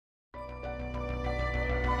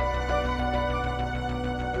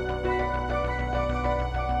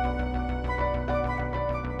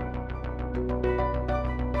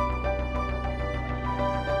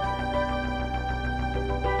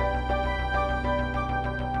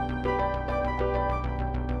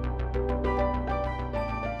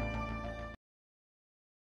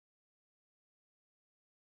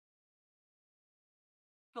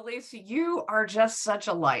Felice, you are just such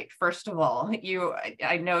a light. First of all,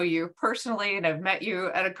 I know you personally and I've met you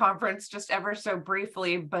at a conference just ever so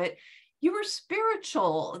briefly, but you were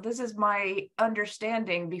spiritual. This is my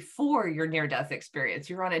understanding before your near-death experience.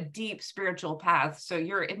 You're on a deep spiritual path. So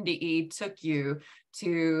your NDE took you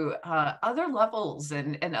to other levels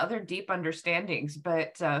and other deep understandings.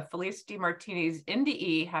 But Felice DiMartini's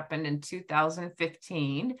NDE happened in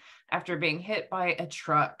 2015 after being hit by a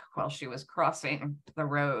truck while she was crossing the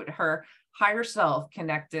road. Her higher self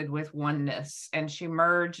connected with oneness, and she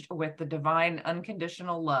merged with the divine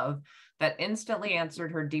unconditional love that instantly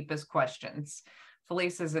answered her deepest questions.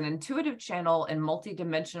 Felice is an intuitive channel and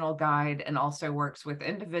multidimensional guide, and also works with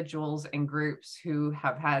individuals and groups who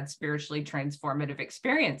have had spiritually transformative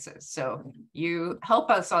experiences. So you help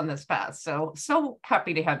us on this path. So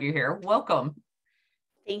happy to have you here. Welcome.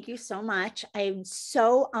 Thank you so much. I'm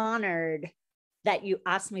so honored that you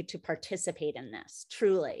asked me to participate in this,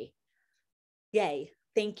 truly. Yay.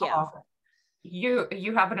 Thank you. Oh,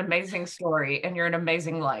 you have an amazing story and you're an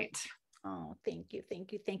amazing light. Oh, thank you.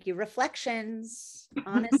 Thank you. Thank you. Reflections,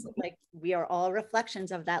 honestly, like we are all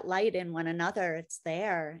reflections of that light in one another. It's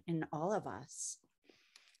there in all of us.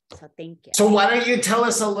 So thank you. So why don't you tell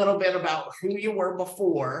us a little bit about who you were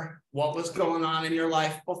before, what was going on in your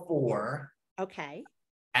life before? Okay.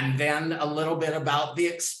 And then a little bit about the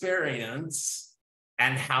experience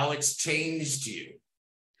and how it's changed you.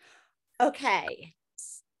 Okay.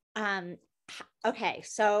 Okay.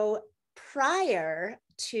 So prior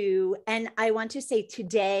to, and I want to say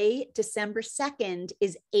today, December 2nd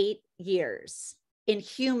is 8 years in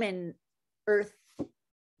human Earth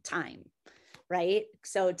time, right?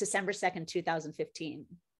 So December 2nd, 2015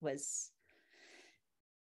 was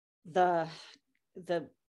the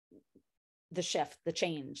shift, the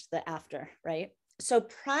change, the after, right? So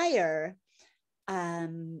prior,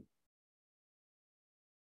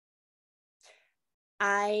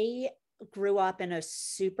 I grew up in a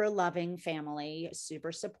super loving family,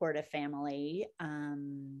 super supportive family.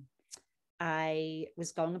 I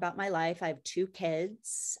was going about my life. I have 2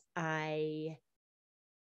 kids. I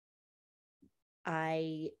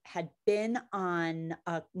had been on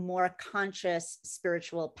a more conscious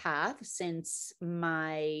spiritual path since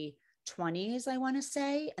my 20s, I want to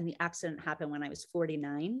say. And the accident happened when I was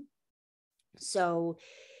 49. So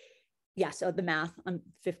yeah, so the math, I'm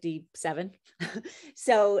 57.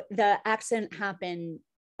 So the accident happened.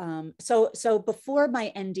 So before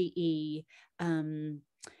my NDE,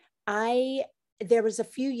 there was a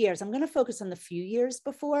few years, I'm going to focus on the few years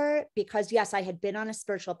before, because yes, I had been on a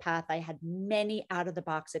spiritual path. I had many out of the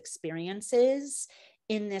box experiences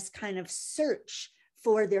in this kind of search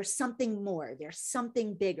for there's something more, there's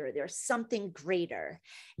something bigger, there's something greater.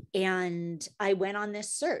 And I went on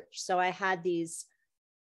this search. So I had these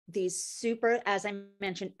super, as I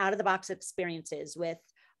mentioned, out of the box experiences with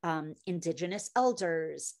indigenous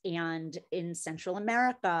elders, and in Central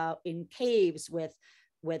America, in caves with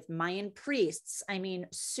Mayan priests. I mean,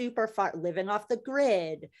 super far, living off the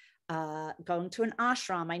grid, going to an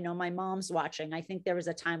ashram. I know my mom's watching. I think there was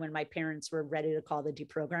a time when my parents were ready to call the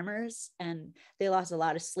deprogrammers, and they lost a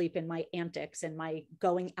lot of sleep in my antics and my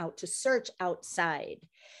going out to search outside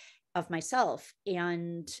of myself.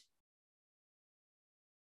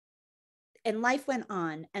 And life went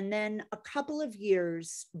on. And then a couple of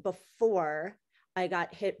years before I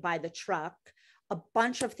got hit by the truck, a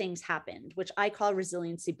bunch of things happened, which I call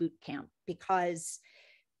resiliency boot camp, because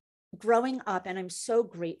growing up, and I'm so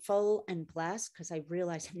grateful and blessed because I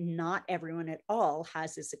realize not everyone at all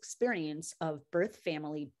has this experience of birth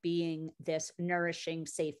family being this nourishing,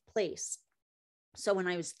 safe place. So when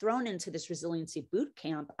I was thrown into this resiliency boot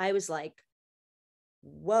camp, I was like,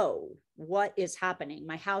 whoa, what is happening?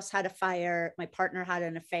 My house had a fire. My partner had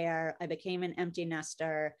an affair. I became an empty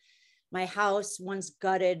nester. My house, once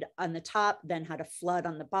gutted on the top, then had a flood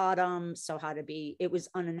on the bottom. So it was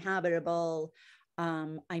uninhabitable.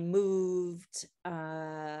 I moved.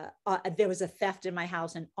 There was a theft in my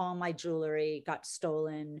house and all my jewelry got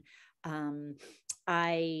stolen. And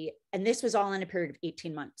this was all in a period of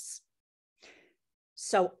 18 months.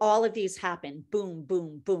 So all of these happened, boom,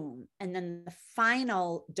 boom, boom. And then the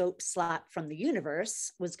final dope slap from the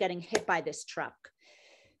universe was getting hit by this truck.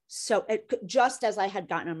 So just as I had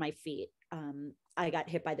gotten on my feet, I got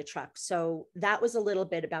hit by the truck. So that was a little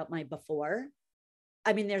bit about my before.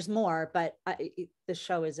 I mean, there's more, but the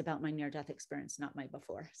show is about my near-death experience, not my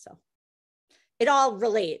before. So it all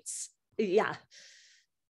relates. Yeah.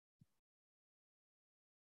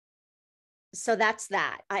 So that's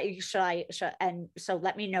that. And so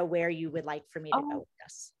let me know where you would like for me to go with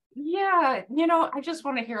this. Yeah, I just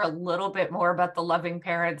want to hear a little bit more about the loving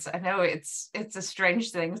parents. I know it's a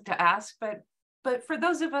strange thing to ask, but for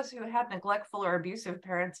those of us who had neglectful or abusive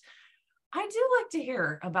parents, I do like to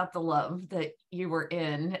hear about the love that you were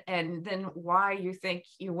in, and then why you think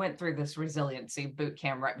you went through this resiliency boot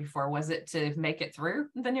camp right before. Was it to make it through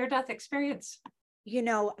the near-death experience?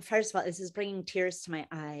 First of all, this is bringing tears to my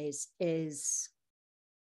eyes, is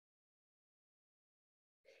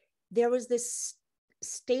there was this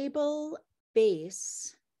stable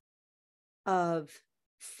base of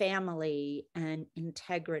family and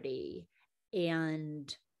integrity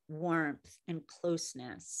and warmth and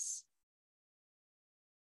closeness,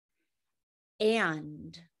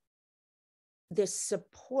 and this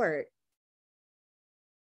support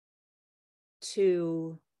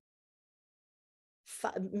to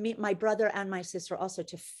my brother and my sister also,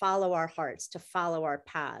 to follow our hearts, to follow our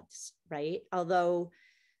paths, right? Although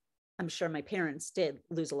I'm sure my parents did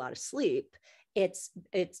lose a lot of sleep, it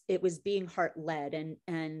was being heart led,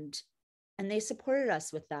 and they supported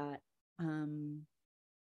us with that. And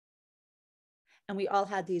we all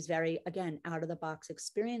had these very, again, out of the box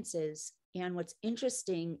experiences. And what's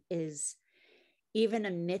interesting is, even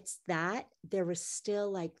amidst that, there was still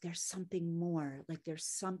like, there's something more, like there's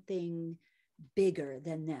something bigger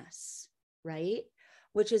than this, right?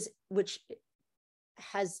 Which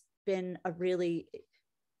has been a really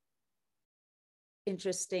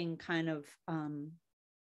interesting kind of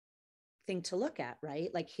thing to look at, right?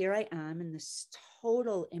 Like, here I am in this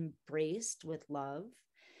total embraced with love,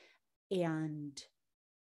 and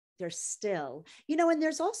there's still, and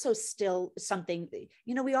there's also still something,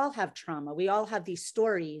 we all have trauma. We all have these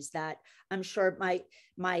stories that I'm sure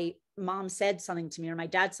my mom said something to me, or my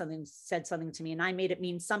dad said something to me, and I made it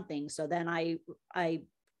mean something. So then I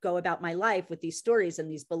go about my life with these stories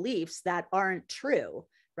and these beliefs that aren't true,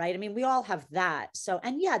 right? I mean, we all have that. So,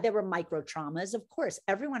 and yeah, there were micro traumas. Of course,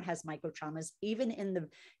 everyone has micro traumas. Even in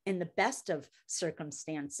the best of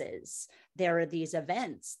circumstances, there are these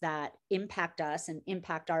events that impact us and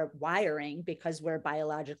impact our wiring, because we're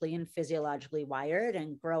biologically and physiologically wired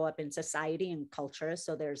and grow up in society and culture.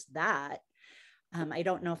 So there's that. I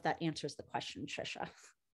don't know if that answers the question, Trisha.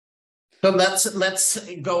 So let's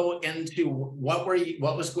go into what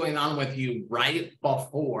was going on with you right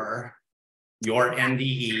before your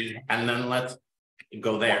NDE, and then let's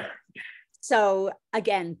go there. So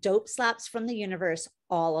again, dope slaps from the universe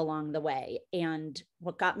all along the way. And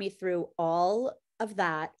what got me through all of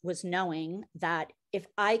that was knowing that if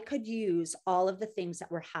I could use all of the things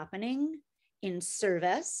that were happening in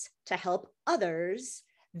service to help others,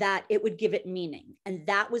 that it would give it meaning. And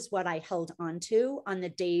that was what I held on to on the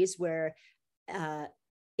days where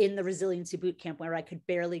in the resiliency boot camp, where I could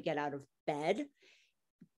barely get out of bed.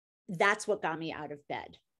 That's what got me out of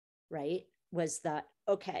bed, right? Was that,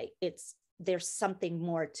 okay, there's something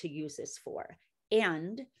more to use this for.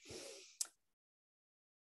 And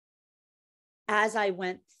as I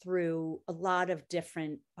went through a lot of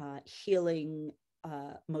different healing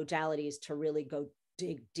modalities to really go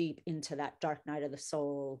dig deep into that dark night of the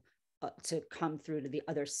soul, to come through to the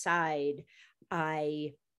other side,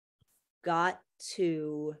 I was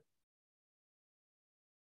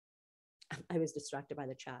distracted by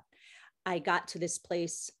the chat. I got to this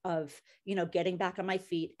place of, getting back on my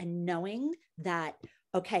feet and knowing that,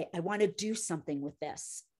 okay, I want to do something with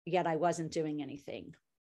this, yet I wasn't doing anything.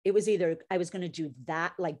 It was either I was going to do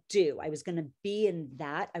that, I was going to be in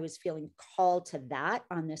that. I was feeling called to that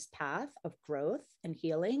on this path of growth and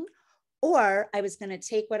healing, or I was going to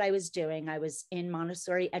take what I was doing. I was in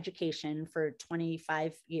Montessori education for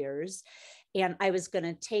 25 years, and I was going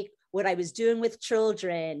to take what I was doing with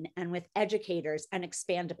children and with educators and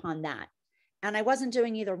expand upon that. And I wasn't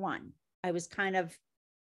doing either one. I was kind of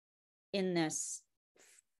in this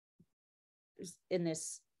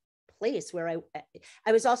place where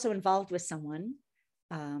I was also involved with someone,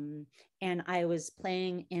 and I was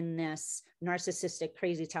playing in this narcissistic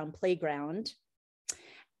crazy town playground,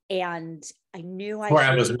 and I knew where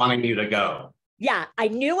I was wanting you to go. Yeah, I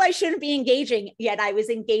knew I shouldn't be engaging, yet I was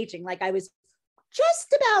engaging. Like, I was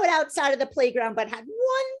just about outside of the playground, but had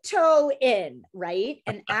one toe in, right?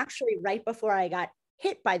 And actually, right before I got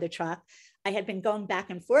hit by the truck, I had been going back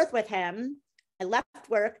and forth with him. I left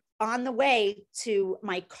work. On the way to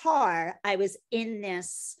my car, I was in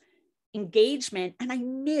this engagement, and I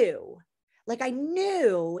knew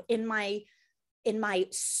in my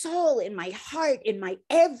soul, in my heart, in my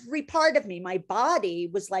every part of me, my body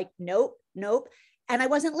was like, nope. And I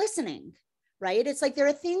wasn't listening. Right? It's like, there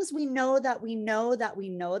are things we know that we know that we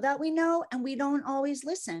know that we know, and we don't always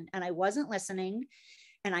listen. And I wasn't listening.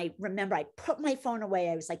 And I remember I put my phone away.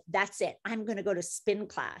 I was like, that's it. I'm going to go to spin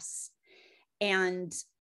class. And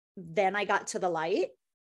then I got to the light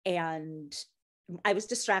and I was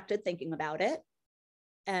distracted thinking about it.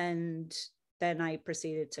 And then I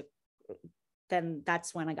proceeded to, then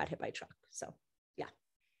that's when I got hit by a truck. So yeah.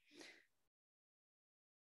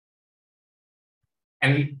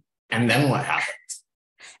 And then what happened?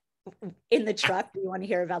 In the truck, do you want to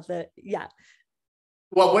hear about the, yeah.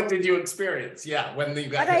 Well, what did you experience? Yeah, when you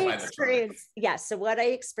got hit by the truck. Yeah, so what I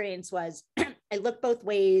experienced was I looked both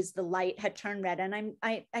ways. The light had turned red, and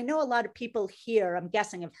I know a lot of people here, I'm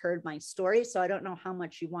guessing, have heard my story, so I don't know how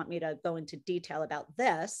much you want me to go into detail about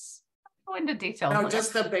this. Go into detail. No,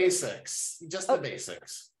 just the basics. Just the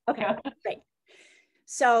basics. Okay, great.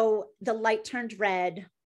 So the light turned red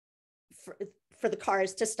for the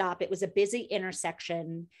cars to stop. It was a busy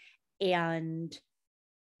intersection, and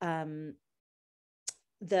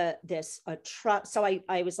a truck. So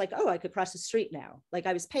I was like, oh, I could cross the street now. Like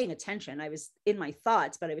I was paying attention. I was in my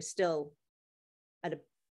thoughts, but I was still at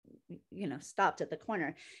stopped at the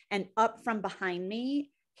corner. And up from behind me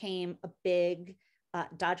came a big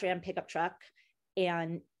Dodge Ram pickup truck,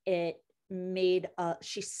 and it made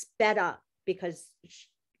she sped up because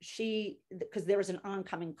because there was an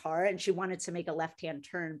oncoming car and she wanted to make a left-hand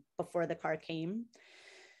turn before the car came.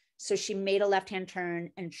 So she made a left-hand turn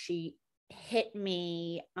and she hit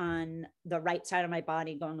me on the right side of my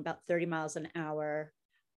body going about 30 miles an hour.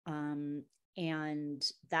 And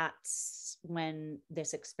that's when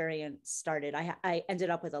this experience started. I ended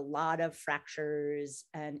up with a lot of fractures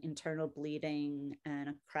and internal bleeding and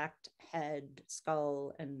a cracked head,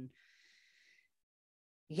 skull, and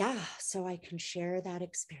yeah, so I can share that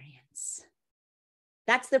experience.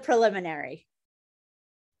 That's the preliminary.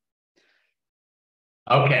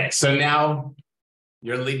 Okay, so now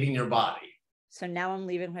you're leaving your body. So now I'm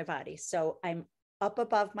leaving my body. So I'm up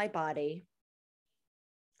above my body.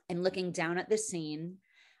 I'm looking down at the scene.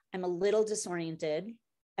 I'm a little disoriented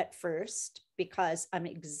at first because I'm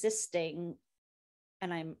existing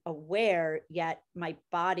and I'm aware, yet my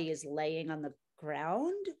body is laying on the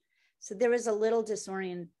ground. So there was a little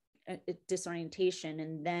disorientation,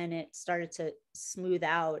 and then it started to smooth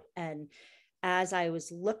out. And as I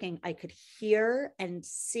was looking, I could hear and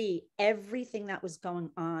see everything that was going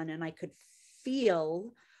on, and I could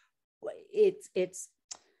feel it's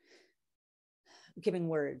giving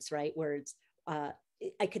words, right? Words. I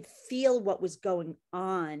could feel what was going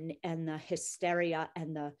on and the hysteria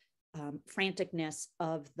and the franticness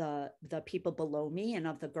of the people below me and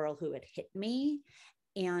of the girl who had hit me.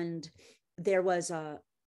 And there was a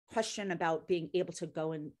question about being able to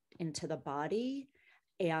go into the body.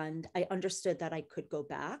 And I understood that I could go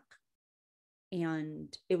back.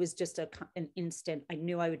 And it was just an instant. I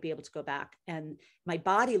knew I would be able to go back. And my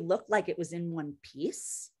body looked like it was in one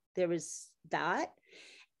piece. There was that.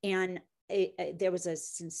 And there was a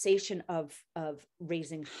sensation of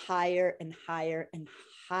raising higher and higher and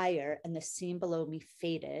higher. And the scene below me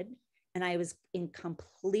faded. And I was in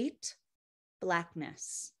complete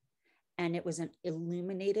blackness. And it was an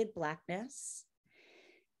illuminated blackness.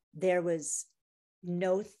 There was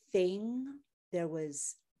no thing. There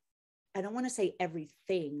was, I don't want to say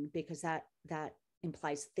everything because that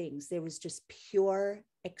implies things. There was just pure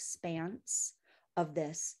expanse of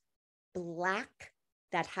this black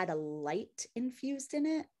that had a light infused in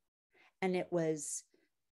it. And it was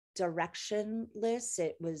directionless.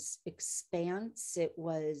 It was expanse. It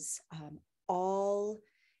was all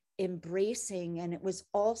embracing. And it was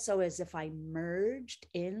also as if I merged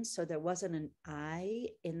in. So there wasn't an I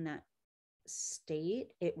in that state.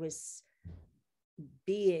 It was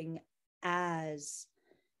being as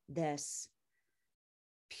this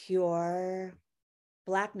pure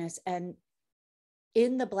blackness. And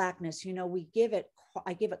in the blackness, I give it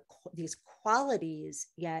these qualities,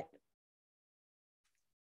 yet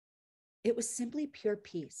it was simply pure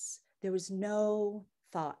peace. There was no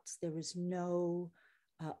thoughts. There was no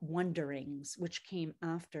wonderings, which came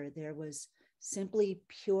after. There was simply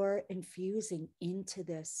pure infusing into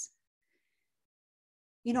this.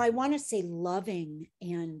 I want to say loving,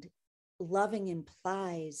 and loving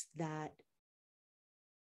implies that,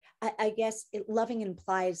 I guess loving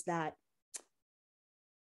implies that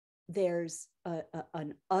there's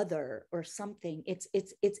an other or something. It's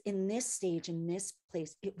in this stage, in this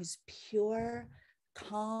place. It was pure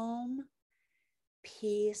calm,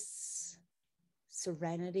 peace,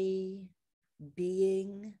 serenity,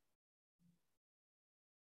 being,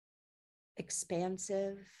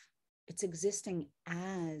 expansive. It's existing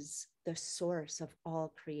as the source of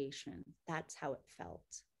all creation. That's how it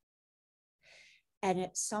felt. And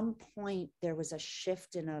at some point, there was a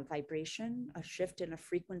shift in a vibration, a shift in a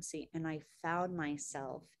frequency. And I found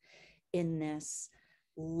myself in this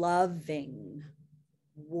loving,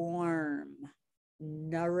 warm,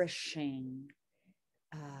 nourishing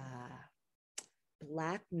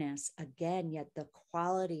blackness again, yet the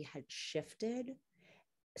quality had shifted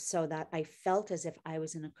so that I felt as if I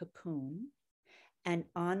was in a cocoon. And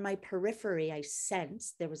on my periphery,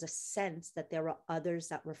 there was a sense that there were others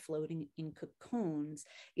that were floating in cocoons,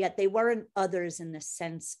 yet they weren't others in the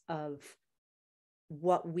sense of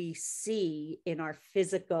what we see in our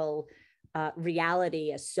physical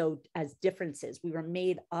reality as differences. We were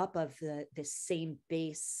made up of the same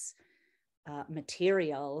base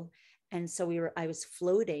material. And so I was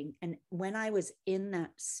floating. And when I was in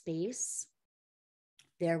that space,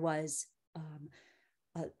 there was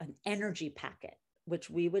an energy packet, which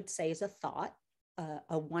we would say is a thought,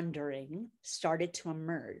 a wondering, started to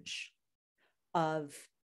emerge of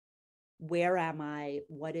where am I?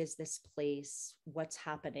 What is this place? What's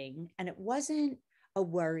happening? And it wasn't a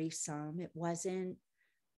worrisome, it wasn't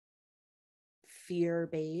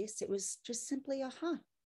fear-based. It was just simply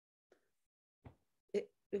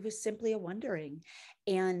it was simply a wondering.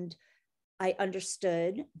 And I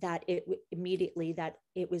understood that immediately that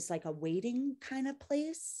it was like a waiting kind of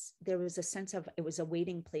place. There was a sense of it was a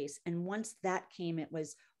waiting place. And once that came, it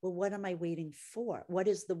was, well, what am I waiting for? What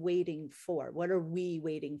is the waiting for? What are we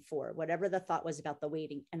waiting for? Whatever the thought was about the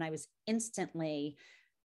waiting. And I was instantly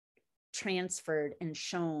transferred and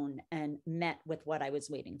shown and met with what I was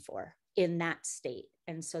waiting for in that state.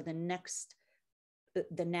 And so the next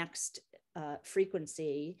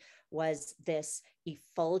frequency was this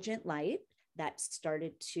effulgent light that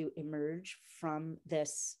started to emerge from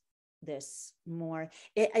this more,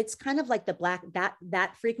 it's kind of like the black,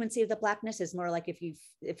 that frequency of the blackness is more like if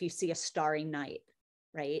you see a starry night,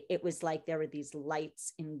 right? It was like there were these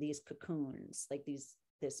lights in these cocoons, like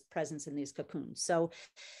this presence in these cocoons. So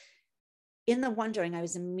in the wondering, I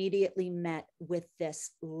was immediately met with this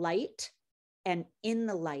light, and in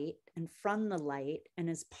the light and from the light and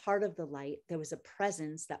as part of the light, there was a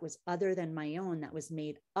presence that was other than my own, that was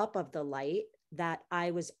made up of the light that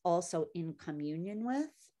I was also in communion with.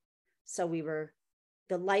 So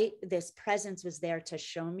the light, this presence was there to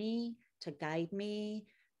show me, to guide me,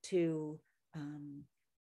 to,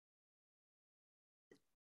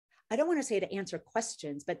 I don't want to say to answer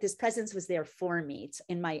questions, but this presence was there for me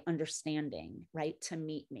in my understanding, right? To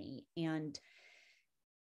meet me. And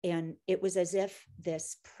it was as if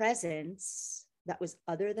this presence that was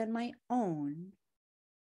other than my own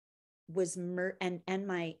was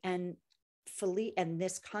and Felice and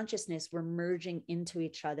this consciousness were merging into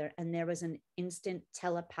each other. And there was an instant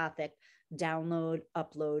telepathic download,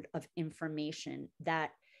 upload of information that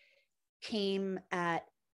came at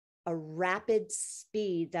a rapid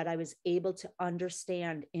speed that I was able to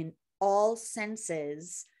understand in all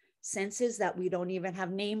senses that we don't even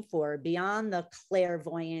have name for, beyond the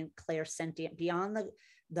clairvoyant, clairsentient, beyond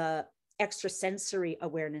the extrasensory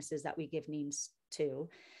awarenesses that we give names to.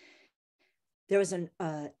 There was an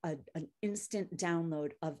instant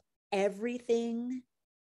download of everything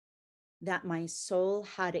that my soul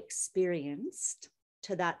had experienced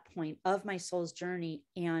to that point of my soul's journey,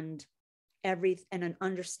 and an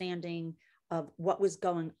understanding of what was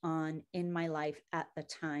going on in my life at the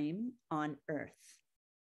time on Earth.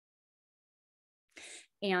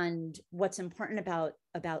 And what's important about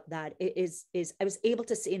that is I was able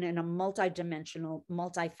to see it in a multidimensional,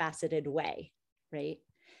 multifaceted way, right?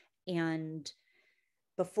 And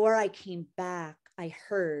before I came back, I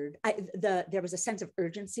heard there was a sense of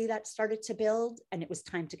urgency that started to build, and it was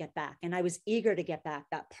time to get back. And I was eager to get back.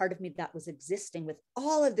 That part of me that was existing with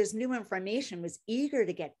all of this new information was eager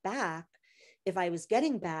to get back, if I was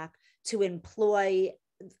getting back, to employ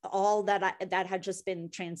all that had just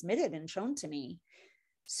been transmitted and shown to me.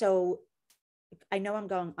 So I know I'm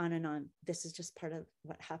going on and on. This is just part of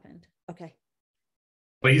what happened. Okay.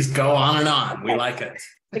 Please go on and on. Okay. We like it.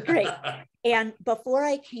 Great. And before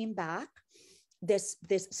I came back, this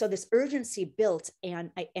urgency built,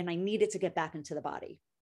 and I needed to get back into the body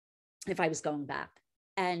if I was going back.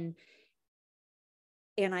 And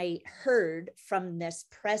I heard from this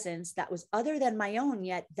presence that was other than my own,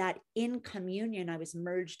 yet that in communion I was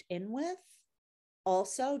merged in with.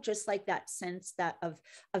 Also, just like that sense that of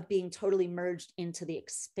being totally merged into the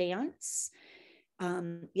expanse,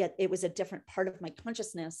 yet it was a different part of my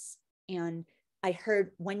consciousness. And I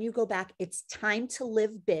heard, when you go back, it's time to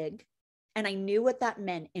live big. And I knew what that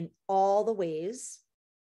meant in all the ways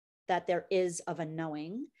that there is of a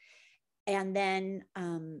knowing. And then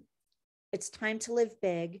it's time to live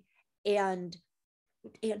big. And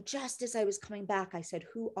and just as I was coming back, I said,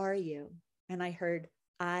 "Who are you?" And I heard,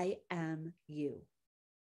 "I am you.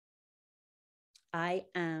 I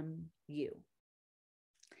am you."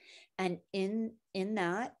 And in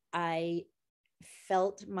that, I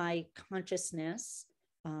felt my consciousness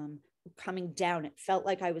coming down. It felt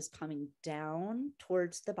like I was coming down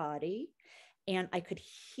towards the body. And I could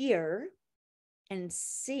hear and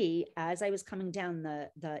see as I was coming down,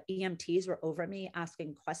 the EMTs were over me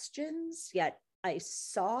asking questions, yet I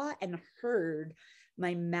saw and heard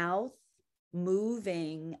my mouth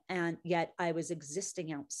moving, and yet I was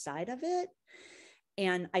existing outside of it.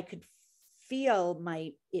 And I could feel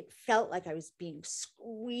it felt like I was being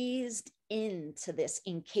squeezed into this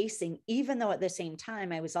encasing, even though at the same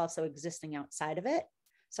time I was also existing outside of it.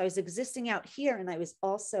 So I was existing out here, and I was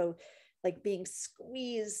also like being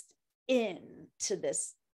squeezed into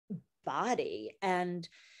this body. And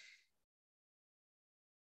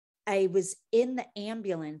I was in the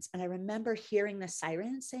ambulance, and I remember hearing the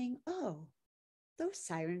sirens saying, "Oh, those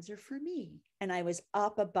sirens are for me." And I was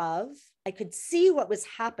up above. I could see what was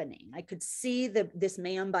happening. I could see this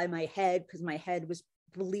man by my head, because my head was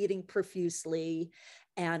bleeding profusely.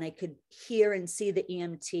 And I could hear and see the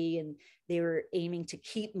EMT, and they were aiming to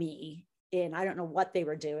keep me in. I don't know what they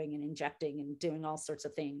were doing, and injecting and doing all sorts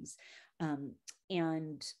of things. And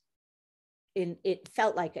it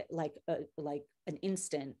felt like an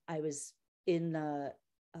instant. I was in the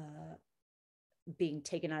being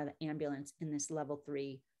taken out of the ambulance in this level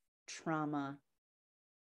 3 trauma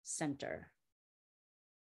center.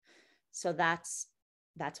 So that's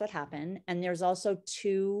what happened. And there's also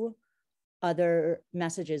 2 other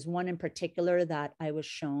messages, one in particular that I was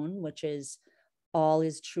shown, which is all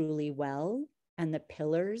is truly well, and the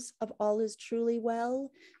pillars of all is truly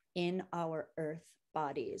well in our earth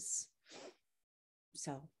bodies.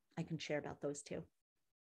 So I can share about those 2.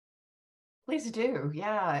 Please do.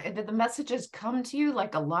 Yeah. And did the messages come to you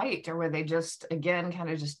like a light, or were they just, again, kind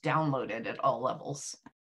of just downloaded at all levels?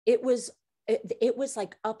 It was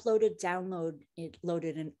like it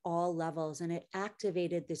loaded in all levels, and it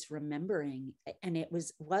activated this remembering. And it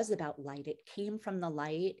was about light. It came from the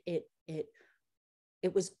light.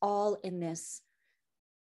 It was all in this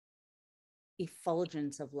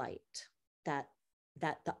effulgence of light that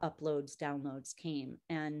the downloads came.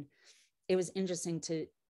 And it was interesting to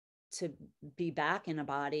be back in a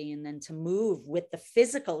body, and then to move with the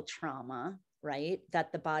physical trauma, right,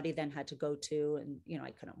 that the body then had to go to. And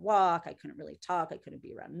I couldn't walk, I couldn't really talk, I couldn't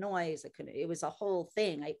be around noise, it was a whole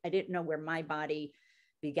thing. I didn't know where my body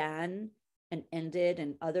began and ended,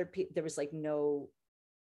 and other people, there was like no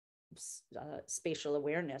spatial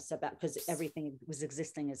awareness about, because everything was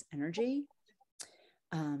existing as energy,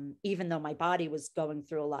 even though my body was going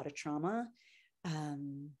through a lot of trauma.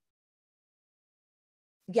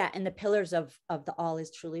 And the pillars of the all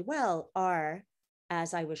is truly well are,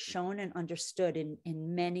 as I was shown and understood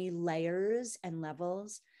in many layers and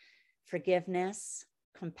levels: forgiveness,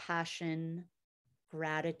 compassion,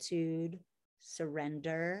 gratitude,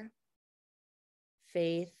 surrender,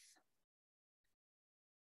 faith,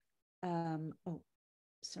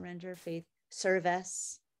 surrender, faith,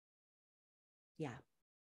 service. Yeah.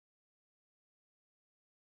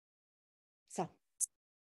 So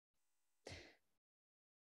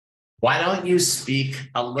why don't you speak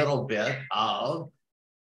a little bit of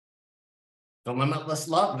the limitless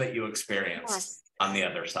love that you experienced on the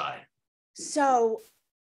other side? So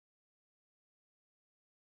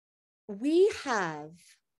we have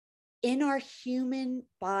in our human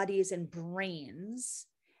bodies and brains,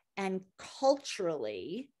 and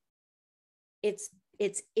culturally, it's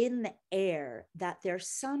in the air that there's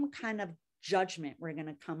some kind of judgment we're going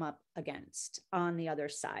to come up against on the other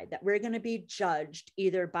side, that we're going to be judged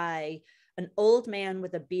either by an old man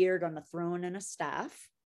with a beard on a throne and a staff,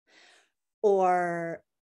 or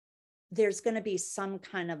there's going to be some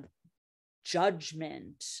kind of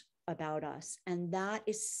judgment about us. And that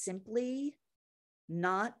is simply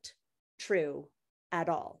not true at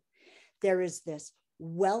all. There is this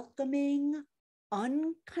welcoming,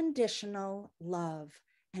 unconditional love,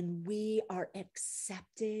 and we are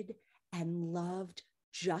accepted and loved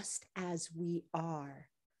just as we are,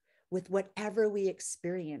 with whatever we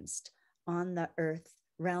experienced on the earth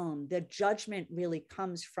realm. The judgment really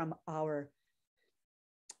comes from our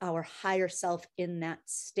higher self in that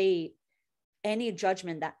state. Any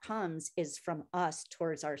judgment that comes is from us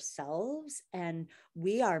towards ourselves, and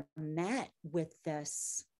we are met with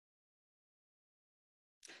this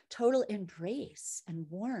total embrace and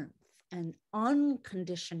warmth and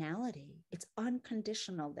unconditionality. It's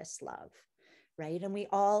unconditional, this love, right? And we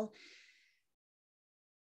all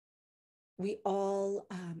we all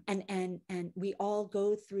and we all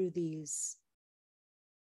go through these,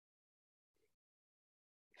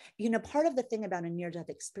 part of the thing about a near-death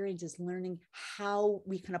experience is learning how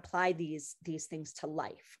we can apply these things to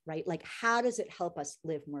life, right? Like, how does it help us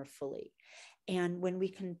live more fully? And when we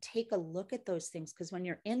can take a look at those things, because when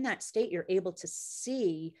you're in that state, you're able to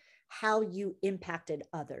see how you impacted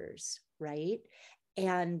others, right?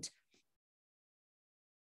 And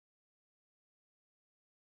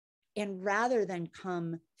rather than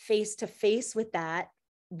come face to face with that,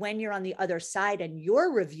 when you're on the other side and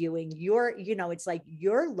you're reviewing it's like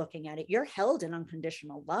you're looking at it, you're held in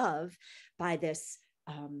unconditional love by this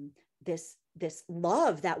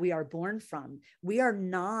love that we are born from. We are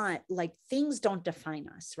not, like, things don't define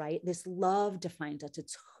us, right? This love defines us.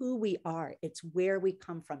 It's who we are. It's where we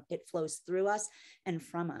come from. It flows through us and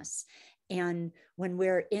from us. And when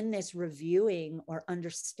we're in this reviewing or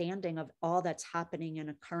understanding of all that's happening and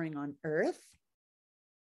occurring on Earth,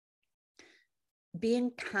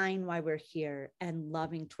 being kind while we're here and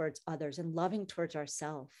loving towards others and loving towards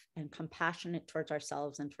ourselves and compassionate towards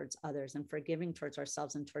ourselves and towards others and forgiving towards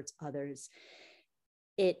ourselves and towards others,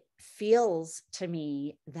 it feels to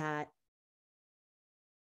me that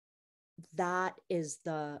is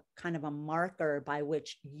the kind of a marker by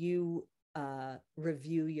which you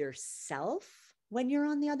review yourself when you're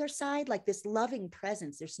on the other side, like this loving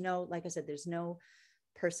presence. There's no, like I said, there's no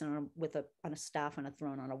person on a staff on a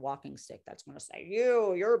throne on a walking stick that's going to say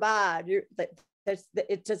you're bad,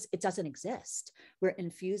 it doesn't exist. We're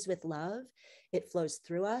infused with love. It flows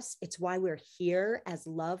through us. It's why we're here as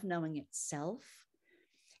love knowing itself.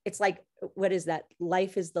 It's like, what is that?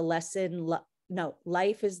 Life is the lesson. No,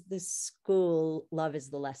 life is the school, love is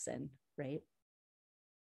the lesson, right?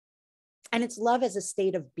 And it's love as a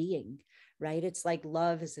state of being, right? It's like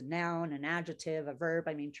love is a noun, an adjective, a verb.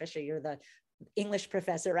 I mean, Trisha, you're the English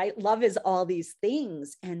professor, right? Love is all these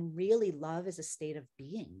things. And really, love is a state of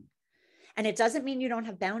being. And it doesn't mean you don't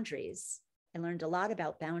have boundaries. I learned a lot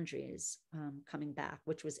about boundaries coming back,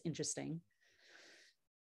 which was interesting.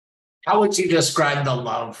 How would you describe the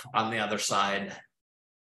love on the other side?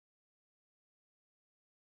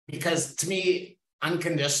 Because to me,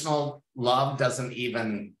 unconditional love doesn't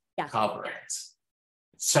even cover it.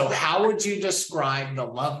 So how would you describe the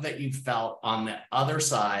love that you felt on the other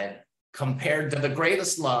side compared to the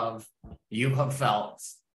greatest love you have felt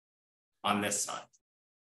on this side?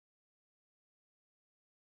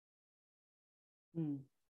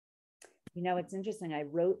 It's interesting. I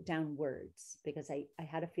wrote down words because I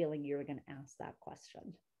had a feeling you were going to ask that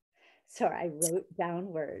question. So I wrote down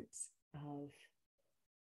words of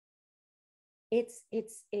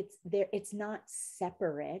it's not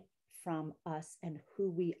separate from us and who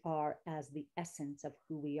we are as the essence of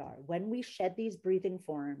who we are. When we shed these breathing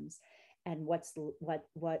forms and what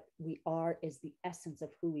we are is the essence of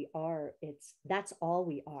who we are, that's all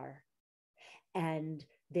we are. And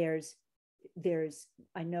there's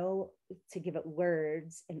I know, to give it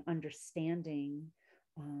words and understanding,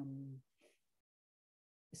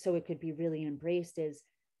 so it could be really embraced, is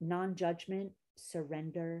non-judgment,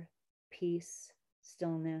 surrender, peace,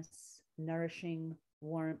 stillness, nourishing,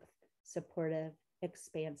 warmth, supportive,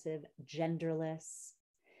 expansive, genderless.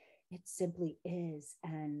 It simply is.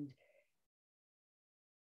 And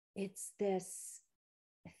it's this,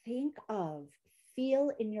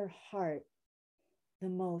 feel in your heart the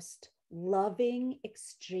most loving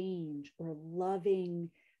exchange or loving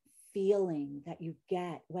feeling that you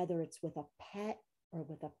get, whether it's with a pet or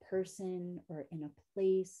with a person or in a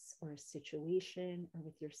place or a situation or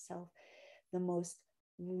with yourself, the most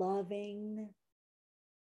loving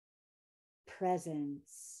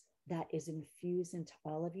presence that is infused into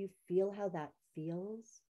all of you. Feel how that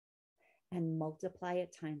feels and multiply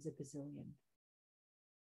it times a gazillion.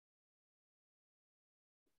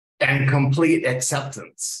 And complete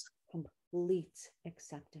acceptance. Complete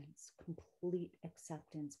acceptance,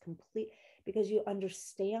 because you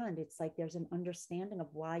understand. It's like there's an understanding of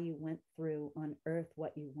why you went through on Earth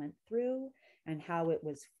what you went through and how it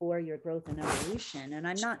was for your growth and evolution. And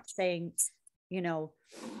I'm not saying,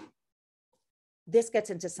 this gets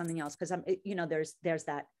into something else, because there's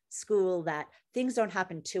that school that things don't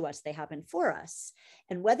happen to us, they happen for us.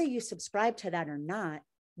 And whether you subscribe to that or not,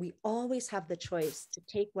 we always have the choice to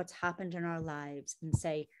take what's happened in our lives and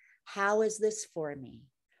say, how is this for me?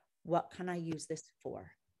 What can I use this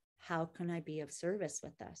for? How can I be of service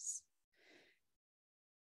with this?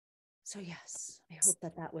 So yes, I hope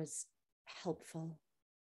that was helpful.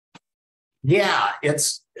 Yeah,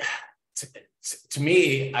 it's to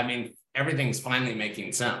me, I mean, everything's finally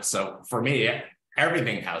making sense. So for me,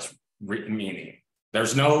 everything has meaning.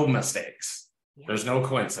 There's no mistakes. Yeah. There's no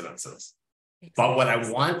coincidences. Exactly. But what I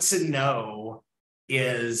want to know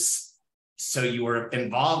is, so you were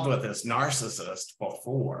involved with this narcissist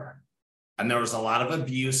before, and there was a lot of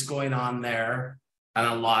abuse going on there and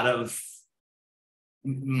a lot of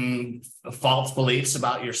false beliefs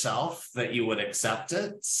about yourself that you would accept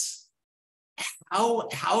it.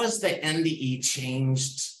 How has the NDE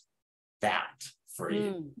changed that for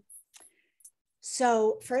you?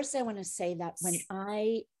 So first I want to say that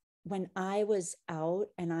when I was out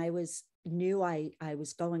and knew I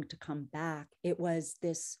was going to come back, it was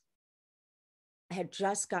this, I had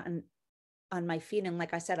just gotten on my feet. And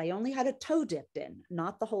like I said, I only had a toe dipped in,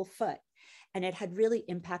 not the whole foot. And it had really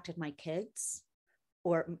impacted my kids,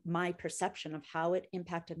 or my perception of how it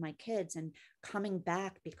impacted my kids, and coming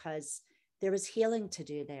back because there was healing to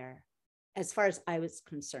do there. As far as I was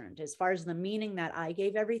concerned, as far as the meaning that I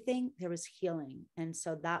gave everything, there was healing. And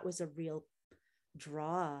so that was a real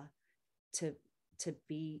draw to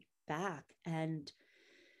be back. And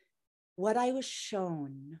what I was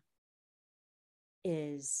shown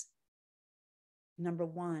is, number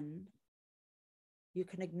one, you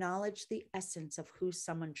can acknowledge the essence of who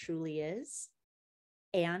someone truly is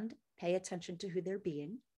and pay attention to who they're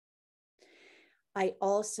being. I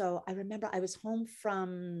remember I was home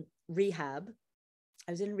from rehab.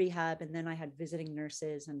 I was in rehab, and then I had visiting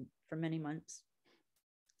nurses and for many months.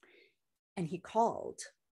 And he called,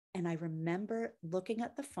 and I remember looking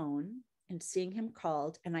at the phone and seeing him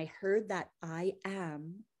called, and I heard that I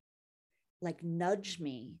am like nudge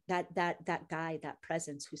me, that guy, that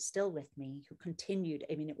presence who's still with me, who continued.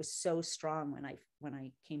 I mean, it was so strong when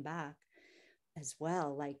I came back as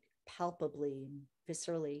well, like palpably and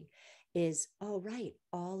viscerally, is, oh, right,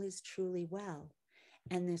 all is truly well.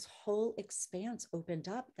 And this whole expanse opened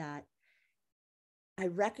up that I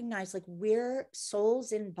recognized, like, we're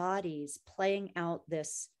souls in bodies playing out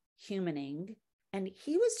this humaning. And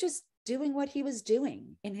he was just doing what he was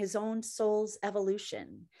doing in his own soul's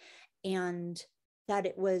evolution. And that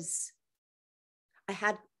I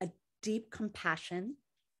had a deep compassion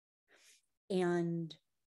and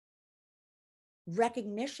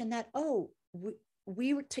recognition that, oh,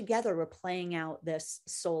 we were together, we're playing out this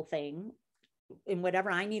soul thing in whatever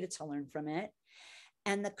I needed to learn from it.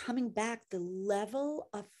 And the coming back, the level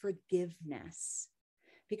of forgiveness,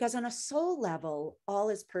 because on a soul level, all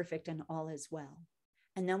is perfect and all is well.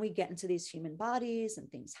 And then we get into these human bodies and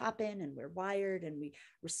things happen and we're wired and we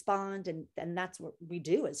respond. And that's what we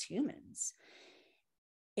do as humans.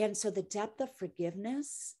 And so the depth of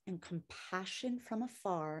forgiveness and compassion from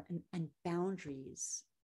afar and boundaries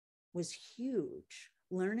was huge.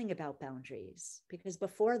 Learning about boundaries, because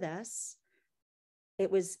before this,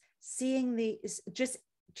 it was just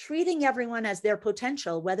treating everyone as their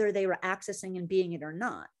potential, whether they were accessing and being it or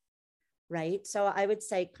not. Right. So I would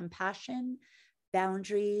say compassion,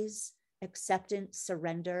 boundaries, acceptance,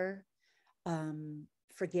 surrender,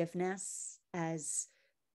 forgiveness, as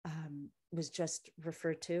was just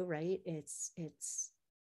referred to, right? It's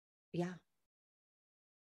yeah.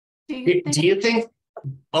 Do you think,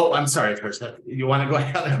 oh, I'm sorry, Krista, you want to go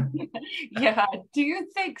ahead? Yeah. Do you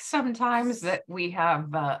think sometimes that we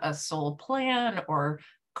have a soul plan or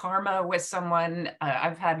karma with someone?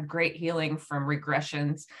 I've had great healing from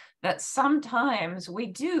regressions, that sometimes we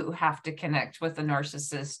do have to connect with a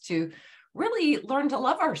narcissist to really learn to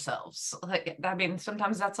love ourselves. Like, I mean,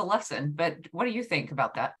 sometimes that's a lesson, but what do you think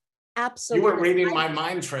about that? Absolutely. You were reading my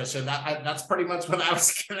mind, Trisha. That's pretty much what I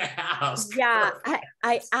was going to ask. Yeah,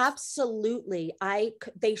 I absolutely.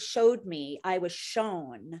 They showed me, I was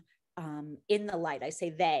shown in the light. I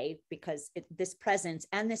say they, because this presence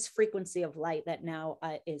and this frequency of light that now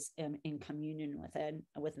is in communion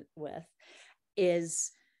with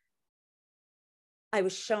is, I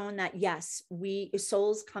was shown that, yes, we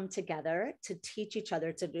souls come together to teach each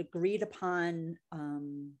other, to agreed upon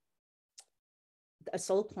a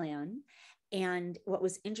soul plan. And what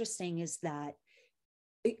was interesting is that,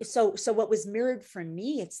 so what was mirrored for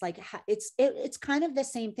me, it's like, it's kind of the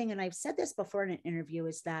same thing. And I've said this before in an interview,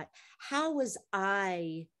 is that how was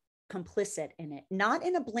I complicit in it? Not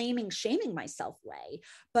in a blaming, shaming myself way,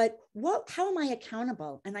 but how am I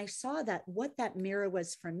accountable? And I saw that what that mirror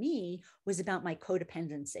was for me was about my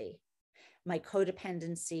codependency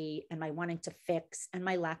and my wanting to fix and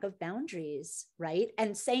my lack of boundaries, right?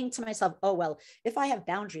 And saying to myself, oh, well, if I have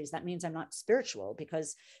boundaries, that means I'm not spiritual,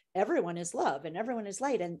 because everyone is love and everyone is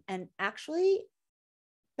light. And actually,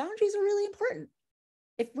 boundaries are really important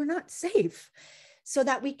if we're not safe, so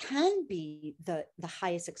that we can be the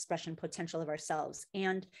highest expression potential of ourselves.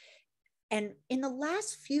 And in the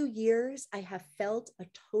last few years, I have felt a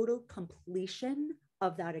total completion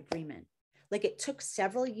of that agreement. Like, it took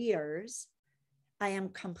several years I am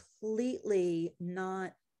completely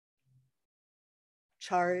not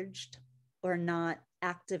charged or not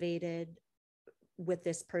activated with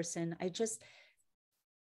this person.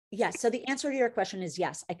 Yes. So the answer to your question is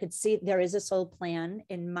yes. I could see there is a soul plan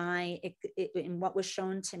in what was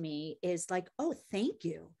shown to me is like, oh, thank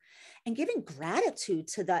you. And giving gratitude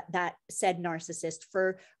to that said narcissist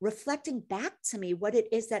for reflecting back to me what it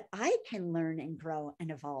is that I can learn and grow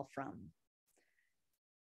and evolve from.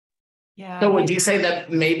 Yeah. So would you say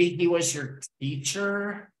that maybe he was your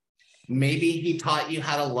teacher? Maybe he taught you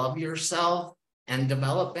how to love yourself and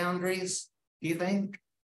develop boundaries, do you think?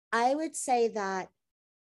 I would say that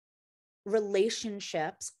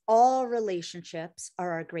all relationships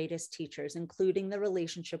are our greatest teachers, including the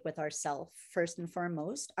relationship with ourself. First and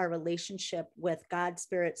foremost, our relationship with God,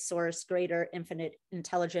 spirit, source, greater, infinite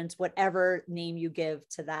intelligence, whatever name you give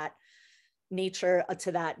to that nature,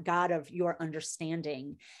 to that God of your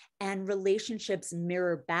understanding. And relationships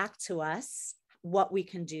mirror back to us what we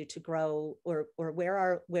can do to grow, or where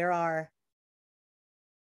our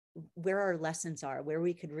lessons are, where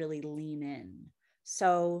we could really lean in.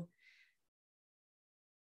 So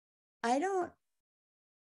I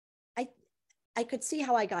could see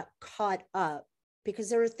how I got caught up because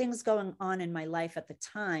there were things going on in my life at the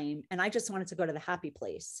time, and I just wanted to go to the happy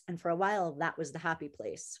place. And for a while, that was the happy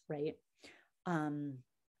place, right?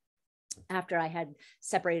 After I had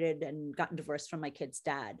separated and gotten divorced from my kid's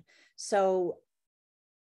dad. So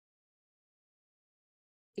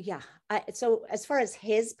yeah, so as far as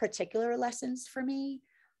his particular lessons for me,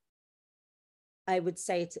 I would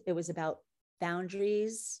say it was about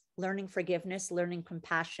boundaries, learning forgiveness, learning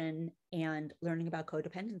compassion, and learning about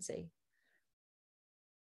codependency.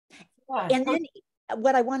 Yeah. And then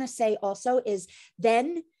what I want to say also is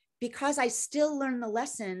then, because I still learned the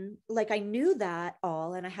lesson, like I knew that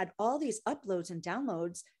all, and I had all these uploads and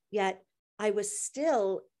downloads, yet I was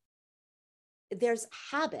still, there's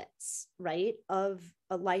habits, right, of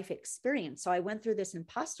a life experience. So I went through this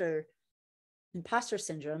imposter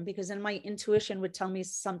syndrome, because then my intuition would tell me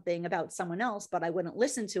something about someone else, but I wouldn't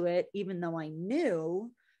listen to it, even though I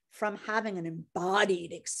knew from having an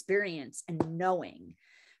embodied experience and knowing,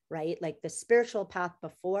 right? Like the spiritual path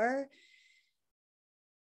before,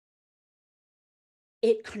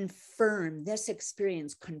 it confirmed, this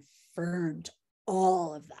experience confirmed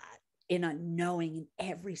all of that in a knowing in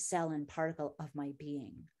every cell and particle of my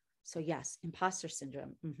being. So yes, imposter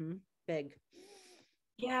syndrome, big.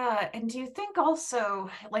 Yeah. And do you think also,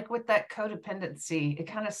 like with that codependency, it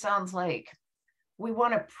kind of sounds like we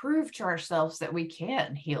want to prove to ourselves that we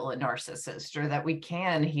can heal a narcissist, or that we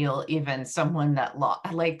can heal even someone that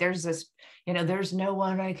like there's this, there's no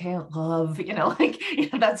one I can't love,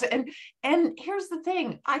 that's, and here's the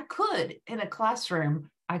thing, I could in a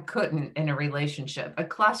classroom, I couldn't in a relationship. A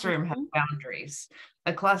classroom had boundaries.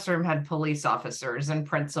 A classroom had police officers and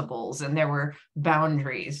principals, and there were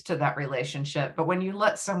boundaries to that relationship. But when you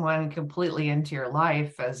let someone completely into your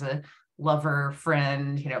life as a lover,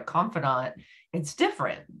 friend, confidant, it's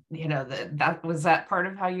different. That was that part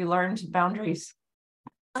of how you learned boundaries?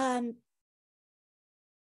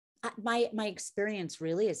 My experience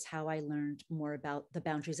really is how I learned more about the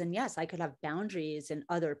boundaries. And yes, I could have boundaries in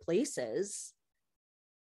other places.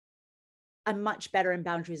 I'm much better in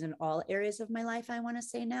boundaries in all areas of my life, I want to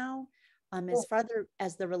say now. As far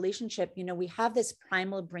as the relationship, we have this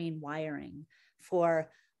primal brain wiring for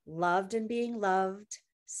loved and being loved,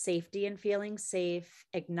 safety and feeling safe,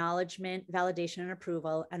 acknowledgement, validation and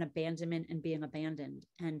approval, and abandonment and being abandoned.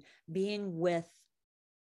 And being with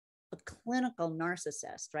a clinical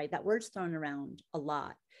narcissist, right? That word's thrown around a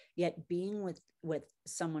lot, yet being with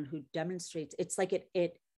someone who demonstrates, it's like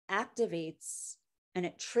it activates and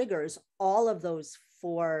it triggers all of those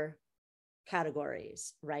 4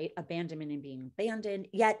 categories, right? Abandonment and being abandoned.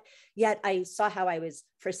 Yet I saw how I was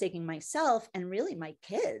forsaking myself and really my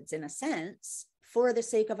kids, in a sense, for the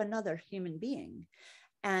sake of another human being.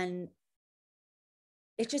 And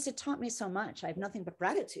it taught me so much. I have nothing but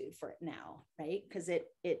gratitude for it now, right? Because it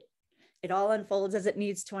all unfolds as it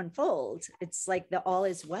needs to unfold. It's like the all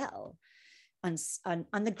is well on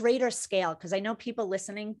the greater scale. Because I know people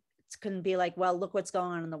listening can be like, well, look what's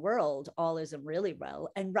going on in the world. All isn't really well.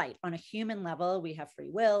 And right, on a human level, we have free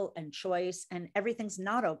will and choice, and everything's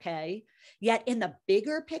not okay. Yet in the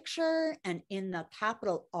bigger picture and in the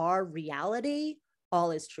capital R reality,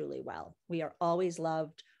 all is truly well. We are always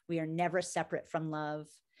loved. We are never separate from love.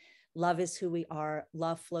 Love is who we are.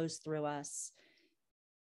 Love flows through us.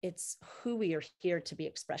 It's who we are here to be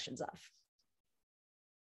expressions of.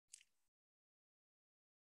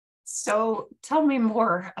 So tell me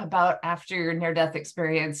more about after your near-death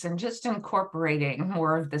experience and just incorporating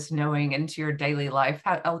more of this knowing into your daily life.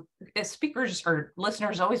 How speakers or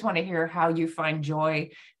listeners always want to hear how you find joy,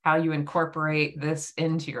 how you incorporate this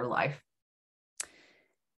into your life.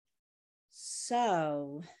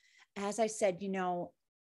 So, as I said,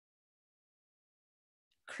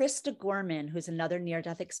 Krista Gorman, who's another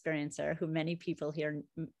near-death experiencer who many people here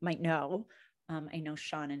might know, I know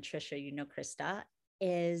Sean and Trisha, Krista,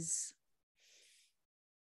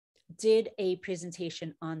 did a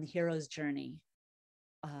presentation on the hero's journey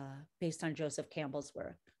based on Joseph Campbell's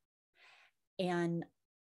work. And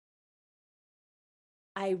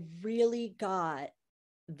I really got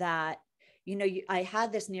that, I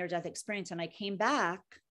had this near-death experience and I came back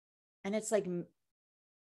and it's like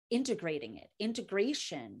integration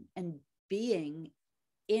and being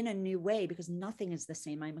in a new way, because nothing is the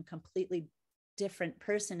same. I'm a completely different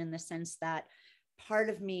person in the sense that part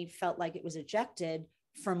of me felt like it was ejected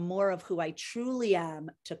from more of who I truly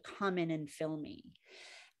am to come in and fill me.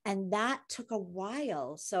 And that took a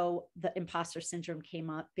while. So the imposter syndrome came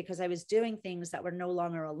up because I was doing things that were no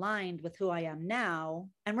longer aligned with who I am now.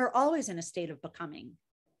 And we're always in a state of becoming.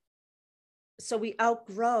 So we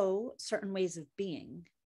outgrow certain ways of being.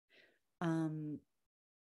 And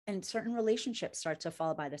certain relationships start to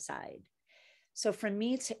fall by the side. So for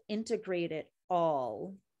me to integrate it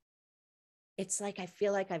all, it's like I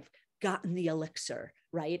feel like I've gotten the elixir,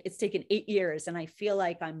 right? It's taken 8 years and I feel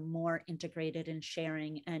like I'm more integrated in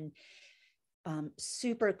sharing and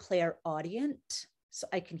super clairaudient. So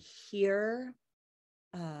I can hear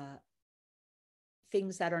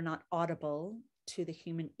things that are not audible to the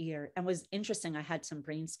human ear. And was interesting, I had some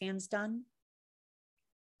brain scans done.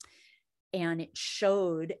 And it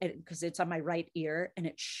showed, because it's on my right ear, and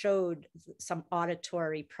it showed some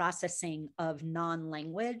auditory processing of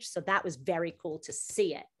non-language. So that was very cool to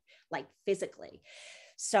see it, like physically.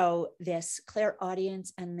 So this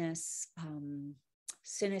clairaudience and this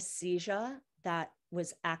synesthesia that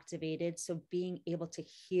was activated. So being able to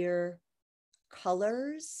hear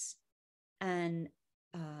colors and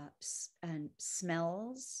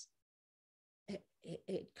smells,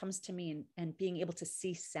 it comes to me, and being able to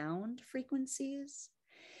see sound frequencies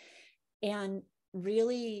and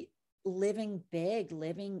really living big,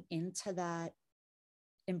 living into that,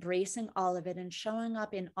 embracing all of it and showing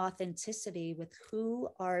up in authenticity with who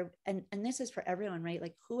are, and this is for everyone, right?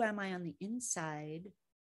 Like, who am I on the inside,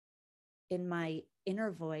 in my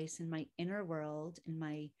inner voice, in my inner world, in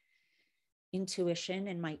my intuition,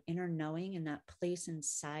 in my inner knowing, in that place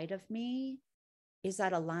inside of me? Is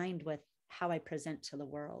that aligned with how I present to the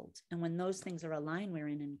world? And when those things are aligned, we're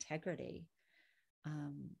in integrity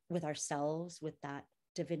with ourselves, with that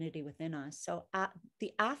divinity within us. So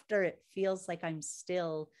the after, it feels like I'm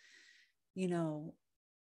still, even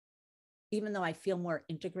though I feel more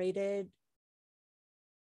integrated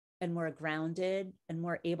and more grounded and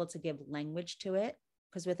more able to give language to it,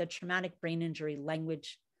 because with a traumatic brain injury,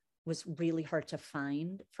 language was really hard to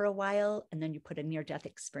find for a while. And then you put a near-death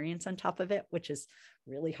experience on top of it, which is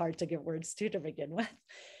really hard to give words to begin with.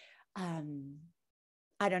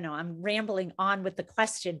 I don't know, I'm rambling on with the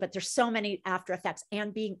question, but there's so many after effects,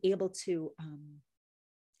 and being able to,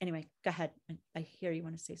 anyway, go ahead. I hear you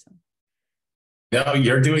want to say something. No,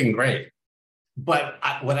 you're doing great. But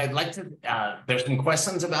what I'd like to, there's some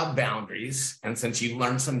questions about boundaries. And since you've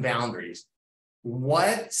learned some boundaries,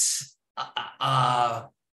 what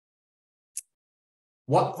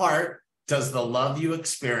part does the love you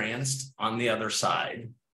experienced on the other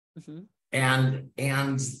side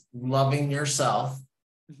and loving yourself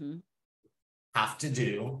have to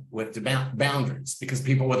do with the boundaries? Because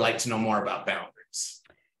people would like to know more about boundaries.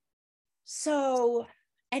 So,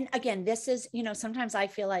 and again, this is, sometimes I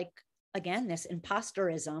feel like, again, this imposter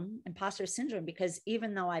syndrome, because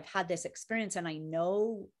even though I've had this experience and I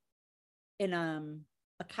know in a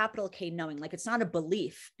capital K knowing, like, it's not a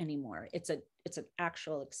belief anymore. It's an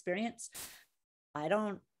actual experience.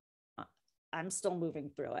 I'm still moving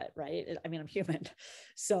through it, right? I mean, I'm human.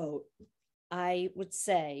 So I would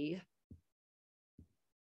say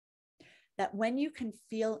that when you can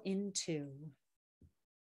feel into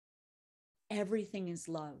everything is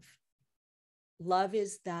love. Love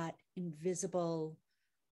is that invisible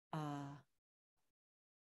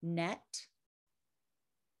net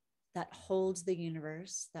that holds the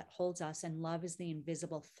universe, that holds us, and love is the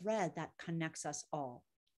invisible thread that connects us all.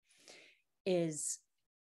 Is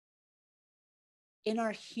in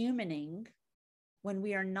our humaning, when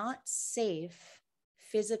we are not safe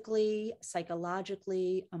physically,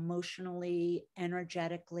 psychologically, emotionally,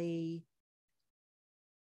 energetically,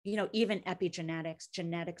 you know, even epigenetics,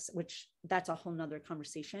 genetics, which that's a whole nother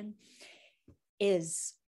conversation,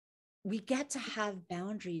 is we get to have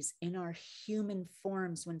boundaries in our human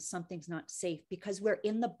forms when something's not safe, because we're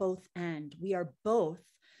in the both end. We are both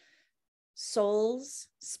souls,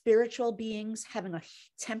 spiritual beings having a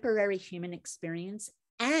temporary human experience,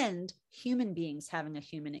 and human beings having a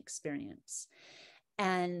human experience.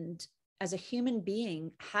 And as a human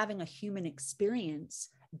being having a human experience,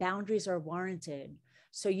 boundaries are warranted.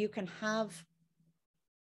 So you can have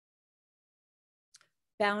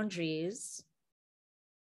boundaries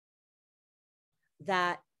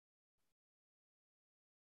that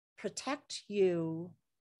protect you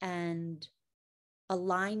and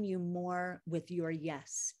align you more with your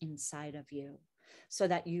yes inside of you, so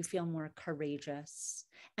that you feel more courageous.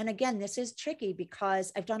 And again, this is tricky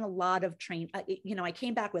because I've done a lot of you know, I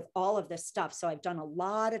came back with all of this stuff. So I've done a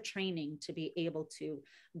lot of training to be able to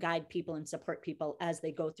guide people and support people as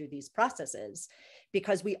they go through these processes,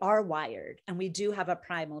 because we are wired and we do have a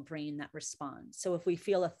primal brain that responds. So if we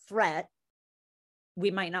feel a threat, we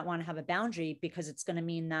might not want to have a boundary, because it's going to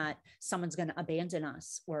mean that someone's going to abandon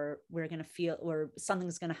us, or we're going to feel, or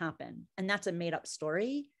something's going to happen. And that's a made up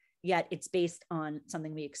story, yet it's based on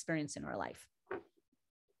something we experience in our life.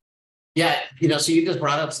 Yeah. You know, so you just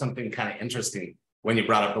brought up something kind of interesting when you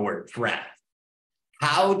brought up the word threat.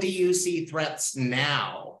 How do you see threats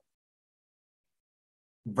now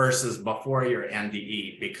versus before your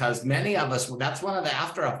NDE? Because many of us, that's one of the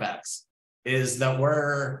after effects, is that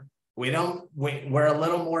we're a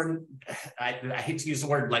little more, I hate to use the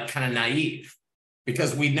word, like kind of naive,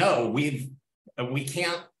 because we know we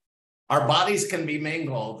can't, our bodies can be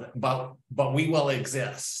mingled, but we will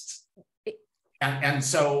exist. And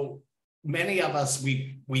so many of us,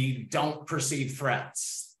 we don't perceive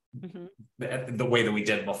threats the way that we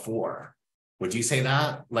did before. Would you say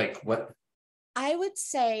that? Like what? I would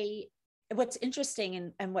say what's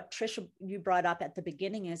interesting, and what Trisha, you brought up at the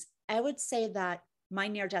beginning, is I would say that my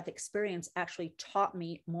near-death experience actually taught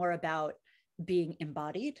me more about being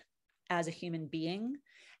embodied as a human being.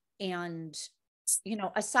 And, you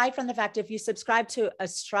know, aside from the fact, if you subscribe to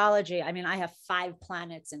astrology, I mean, I have 5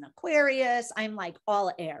 planets in Aquarius, I'm like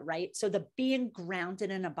all air, right? So the being grounded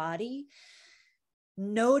in a body,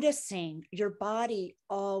 noticing your body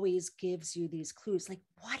always gives you these clues, like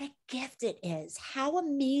what a gift it is. How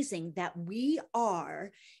amazing that we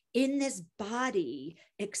are in this body,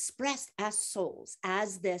 expressed as souls,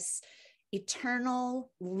 as this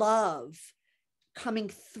eternal love coming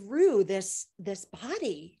through this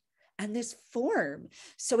body and this form.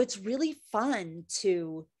 So it's really fun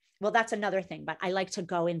to, well, that's another thing, but I like to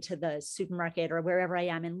go into the supermarket or wherever I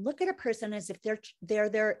am and look at a person as if they're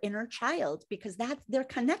their inner child, because they're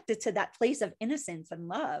connected to that place of innocence and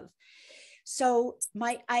love. So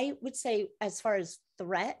I would say, as far as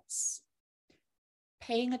threats,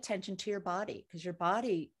 paying attention to your body, because your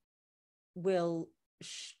body will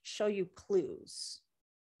show you clues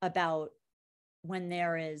about when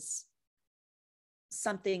there is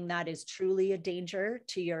something that is truly a danger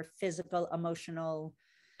to your physical, emotional,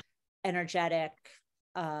 energetic,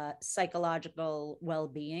 psychological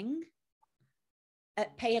well-being.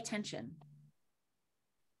 Pay attention.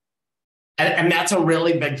 And that's a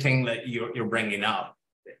really big thing that you're bringing up,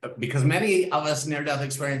 because many of us near-death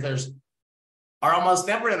experiencers are almost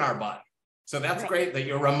never in our body. So that's great that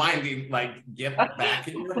you're reminding, like, get back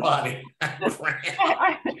in your body.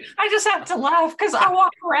 I just have to laugh because I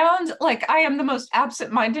walk around like I am the most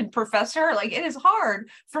absent-minded professor. Like, it is hard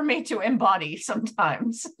for me to embody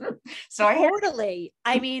sometimes. So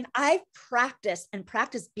I mean, I've practiced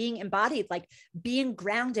being embodied, like being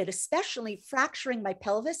grounded, especially fracturing my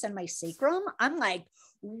pelvis and my sacrum. I'm like,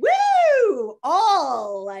 woo,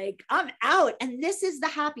 all like I'm out. And this is the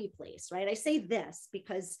happy place, right? I say this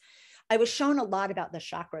because I was shown a lot about the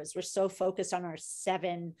chakras. We're so focused on our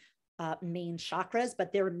 7 main chakras,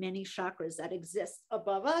 but there are many chakras that exist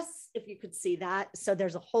above us, if you could see that. So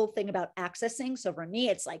there's a whole thing about accessing. So for me,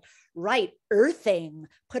 it's like, earthing,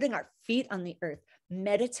 putting our feet on the earth.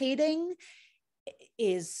 Meditating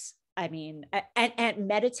is, I mean, and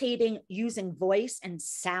meditating using voice and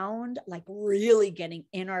sound, like really getting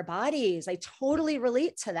in our bodies. I totally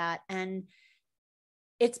relate to that. And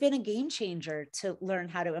it's been a game changer to learn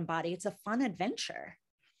how to embody. It's a fun adventure.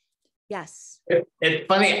 Yes. It's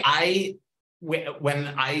funny.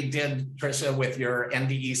 When I did, Trisha, with your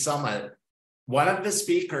NDE summit, one of the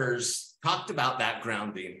speakers talked about that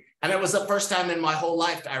grounding. And it was the first time in my whole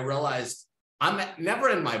life I realized I'm never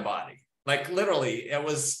in my body. Like literally,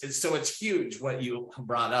 so it's huge what you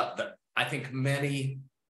brought up that I think many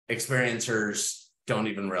experiencers don't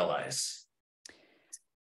even realize.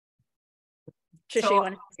 Trisha, So, you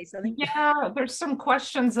want to say something? yeah, there's some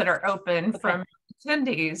questions that are open from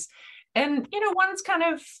attendees. And, one's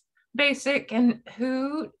kind of basic. And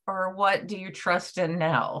who or what do you trust in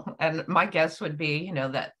now? And my guess would be,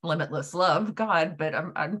 that limitless love, God, but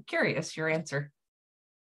I'm curious your answer.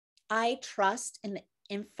 I trust in the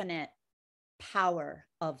infinite power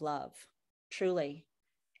of love, truly.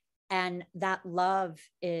 And that love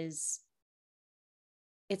it's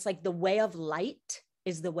like the way of light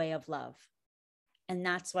is the way of love. And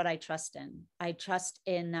that's what I trust in. I trust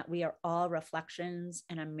in that we are all reflections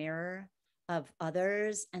and a mirror of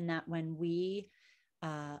others. And that when we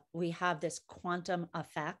have this quantum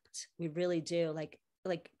effect, we really do,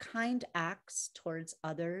 like kind acts towards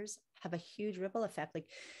others have a huge ripple effect. Like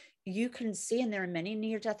you can see, and there are many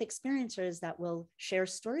near-death experiencers that will share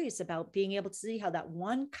stories about being able to see how that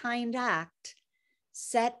one kind act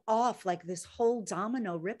set off like this whole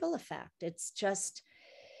domino ripple effect.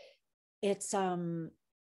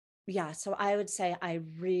 Yeah. So I would say I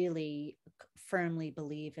really firmly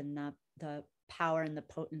believe in the power and the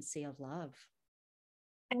potency of love.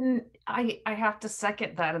 And I have to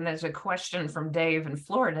second that. And there's a question from Dave in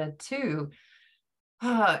Florida too.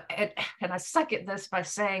 And I second this by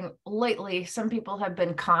saying lately, some people have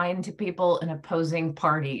been kind to people in opposing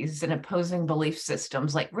parties and opposing belief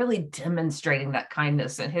systems, like really demonstrating that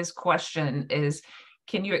kindness. And his question is,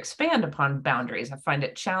 can you expand upon boundaries? I find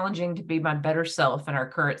it challenging to be my better self in our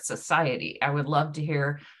current society. I would love to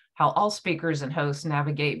hear how all speakers and hosts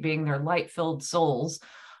navigate being their light-filled souls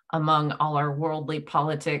among all our worldly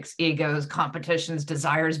politics, egos, competitions,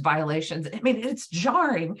 desires, violations. I mean, it's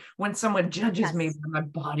jarring when someone judges me by my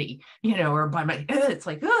body, or by my, it's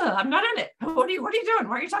like, I'm not in it. What are you doing?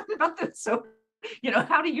 Why are you talking about this? So,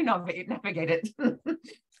 how do you navigate it?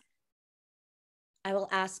 I will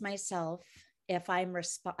ask myself if I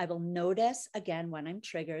will notice again when I'm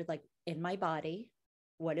triggered, like in my body,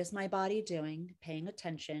 what is my body doing? Paying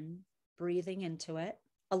attention, breathing into it,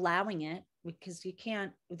 allowing it, because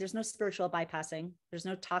there's no spiritual bypassing. There's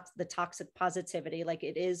no the toxic positivity. Like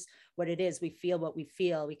it is what it is. We feel what we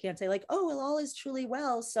feel. We can't say like, oh, well, all is truly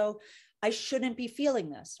well, so I shouldn't be feeling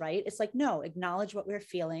this, right? It's like, no, acknowledge what we're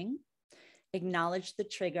feeling, acknowledge the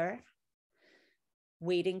trigger,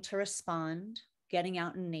 waiting to respond, getting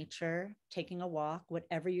out in nature, taking a walk,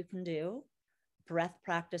 whatever you can do, breath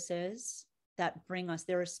practices that bring us,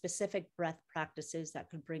 there are specific breath practices that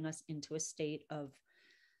could bring us into a state of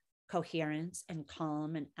coherence and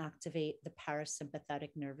calm and activate the parasympathetic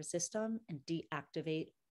nervous system and deactivate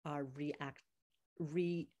our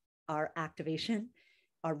reactivity.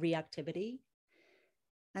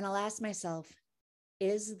 And I'll ask myself,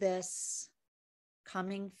 is this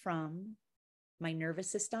coming from my nervous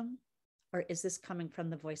system, or is this coming from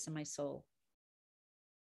the voice of my soul?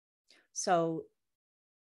 So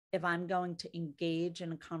if I'm going to engage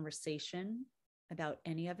in a conversation about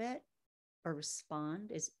any of it or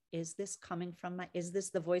respond, is this coming from is this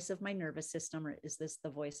the voice of my nervous system, or is this the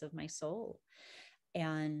voice of my soul?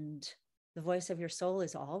 And the voice of your soul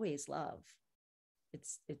is always love.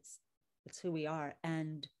 It's who we are.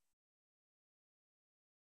 And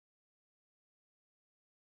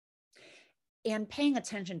paying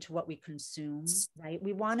attention to what we consume, right?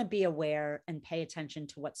 We want to be aware and pay attention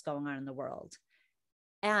to what's going on in the world.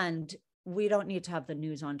 And we don't need to have the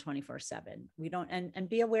news on 24/7. We don't, and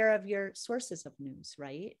be aware of your sources of news,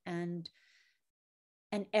 right? And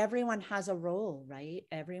everyone has a role, right?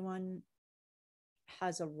 Everyone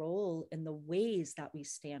has a role in the ways that we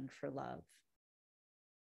stand for love.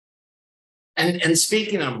 And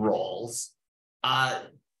speaking of roles,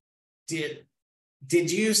 did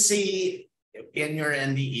you see in your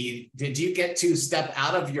NDE, did you get to step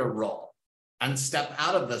out of your role and step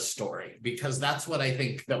out of the story? Because that's what I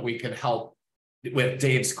think that we could help with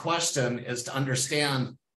Dave's question, is to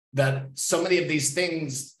understand that so many of these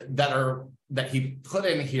things that he put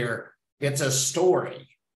in here, it's a story.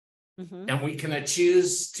 Mm-hmm. And we can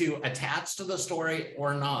choose to attach to the story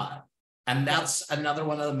or not. And that's another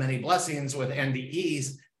one of the many blessings with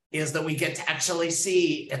NDEs, is that we get to actually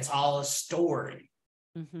see it's all a story.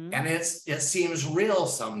 Mm-hmm. And it seems real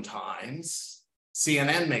sometimes.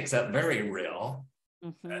 CNN makes it very real,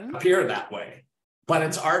 appear that way. But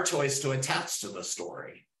it's our choice to attach to the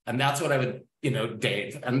story. And that's what I would,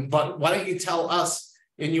 Dave. But why don't you tell us,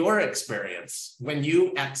 in your experience, when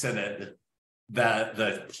you exited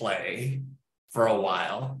the play for a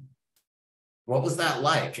while, what was that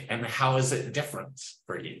like, and how is it different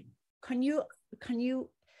for you? Can you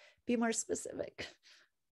be more specific?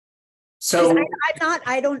 So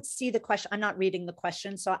I don't see the question. I'm not reading the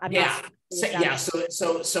question, so I'm not.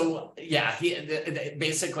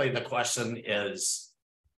 Basically the question is,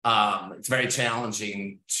 It's very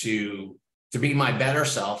challenging to be my better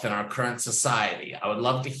self in our current society. I would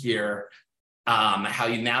love to hear how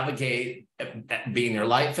you navigate being your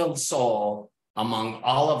light-filled soul among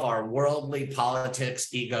all of our worldly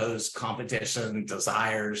politics, egos, competition,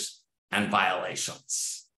 desires, and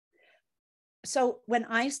violations. So when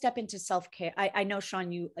I step into self-care, I know,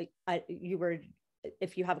 Sean, you were,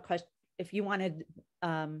 if you have a question, if you want to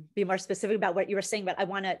be more specific about what you were saying, but I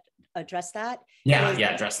want to address that. Yeah,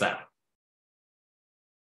 address that.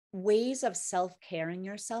 Ways of self-caring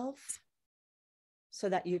yourself so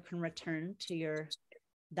that you can return to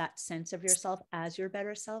that sense of yourself as your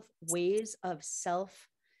better self. Ways of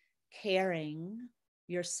self-caring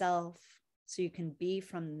yourself so you can be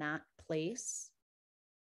from that place,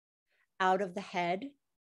 out of the head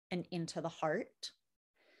and into the heart.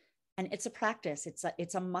 And it's a practice.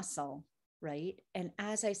 It's a muscle, right? And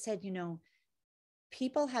as I said,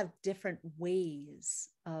 people have different ways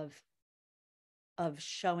of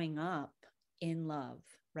showing up in love,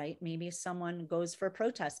 right? Maybe someone goes for a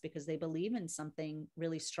protest because they believe in something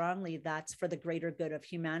really strongly that's for the greater good of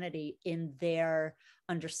humanity in their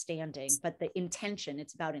understanding. But the intention,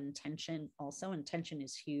 it's about intention also. Intention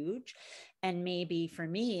is huge. And maybe for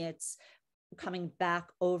me, it's coming back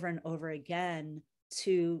over and over again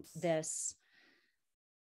to this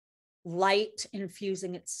light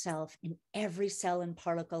infusing itself in every cell and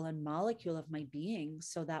particle and molecule of my being,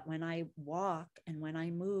 so that when I walk and when I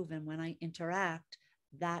move and when I interact,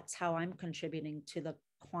 that's how I'm contributing to the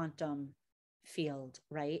quantum field,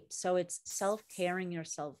 right? So it's self-caring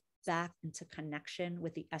yourself back into connection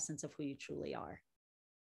with the essence of who you truly are.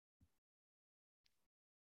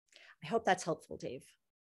 I hope that's helpful, Dave.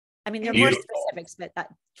 I mean, there are more specifics, but that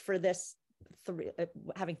for this,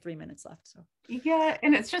 having 3 minutes left. So yeah,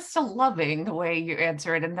 and it's just so loving the way you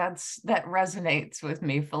answer it, and that resonates with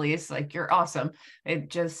me, Felice. Like, you're awesome. It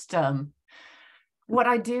just what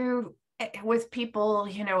I do with people,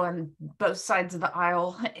 on both sides of the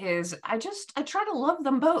aisle is I try to love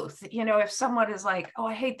them both. If someone is like, oh,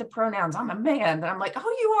 I hate the pronouns, I'm a man, then I'm like,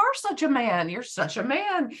 oh, you are such a man, you're such a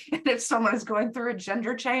man. And if someone is going through a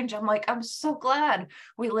gender change, I'm like, I'm so glad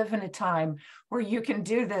we live in a time where you can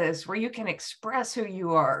do this, where you can express who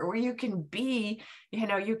you are, where you can be,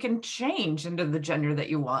 you can change into the gender that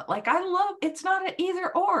you want. Like, I love, it's not an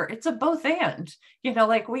either or, it's a both and,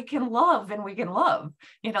 like we can love and we can love,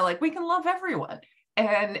 like we can love everyone.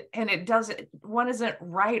 And it doesn't, one isn't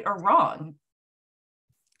right or wrong.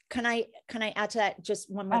 Can I add to that just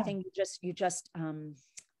one more thing you just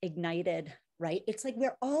ignited, right? It's like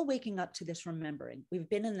we're all waking up to this remembering. We've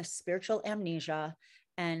been in this spiritual amnesia,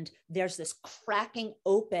 and there's this cracking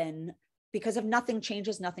open because if nothing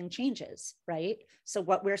changes, right? So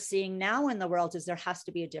what we're seeing now in the world is there has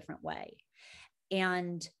to be a different way.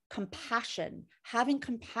 And compassion, having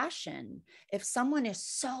compassion, if someone is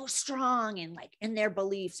so strong and like in their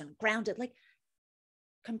beliefs and grounded, like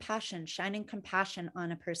compassion, shining compassion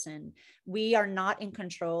on a person. We are not in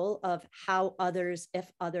control of how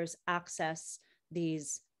if others access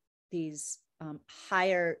these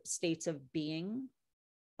higher states of being,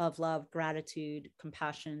 of love, gratitude,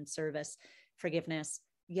 compassion, service, forgiveness,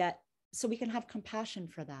 yet, so we can have compassion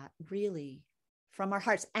for that, really, from our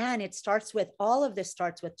hearts. And all of this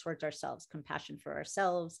starts with towards ourselves, compassion for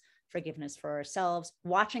ourselves, forgiveness for ourselves,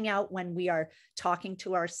 watching out when we are talking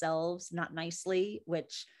to ourselves not nicely,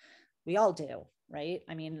 which we all do, right?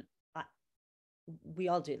 I mean, we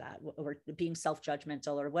all do that, or being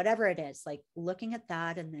self-judgmental or whatever it is, like looking at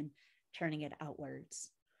that and then turning it outwards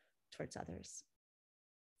towards others.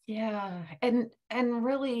 Yeah. And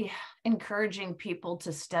really encouraging people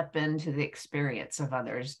to step into the experience of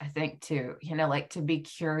others, I think too, like to be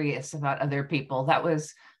curious about other people. That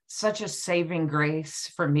was such a saving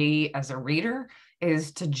grace for me as a reader,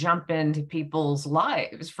 is to jump into people's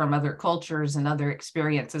lives from other cultures and other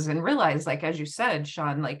experiences and realize, like, as you said,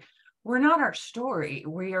 Sean, like, we're not our story.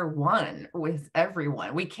 We are one with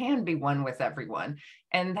everyone. We can be one with everyone.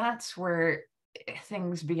 And that's where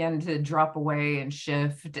things begin to drop away and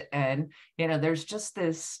shift. And, there's just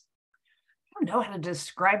this, I don't know how to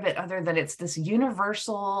describe it other than it's this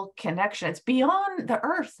universal connection. It's beyond the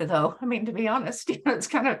earth, though. I mean, to be honest, it's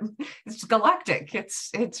galactic.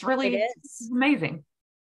 It's really amazing.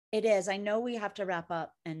 It is. I know we have to wrap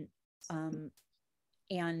up, and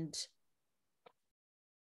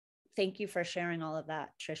thank you for sharing all of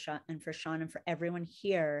that, Trisha, and for Sean, and for everyone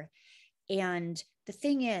here. And the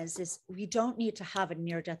thing is we don't need to have a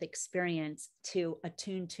near-death experience to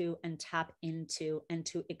attune to and tap into and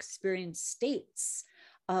to experience states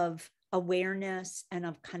of awareness and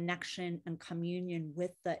of connection and communion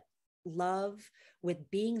with the love, with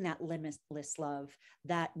being that limitless love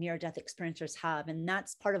that near-death experiencers have. And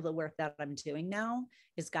that's part of the work that I'm doing now,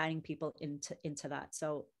 is guiding people into that.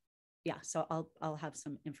 So yeah, so I'll have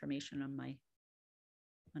some information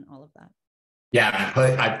on all of that. Yeah,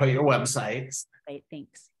 I put your websites. Great,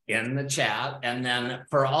 thanks. In the chat. And then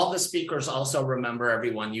for all the speakers, also remember,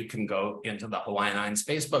 everyone, you can go into the Hawaiian Hinds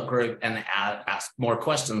Facebook group and ask more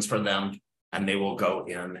questions for them, and they will go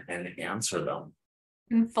in and answer them.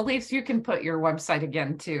 And Felice, you can put your website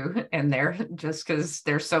again too in there, just because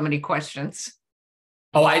there's so many questions.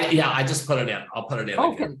 Oh, I just put it in. I'll put it in.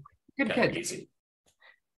 Oh, again. Good. Easy.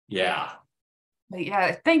 Yeah. But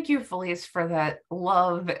yeah, thank you, Felice, for that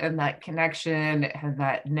love and that connection and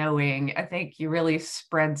that knowing. I think you really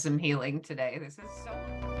spread some healing today. This is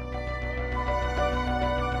so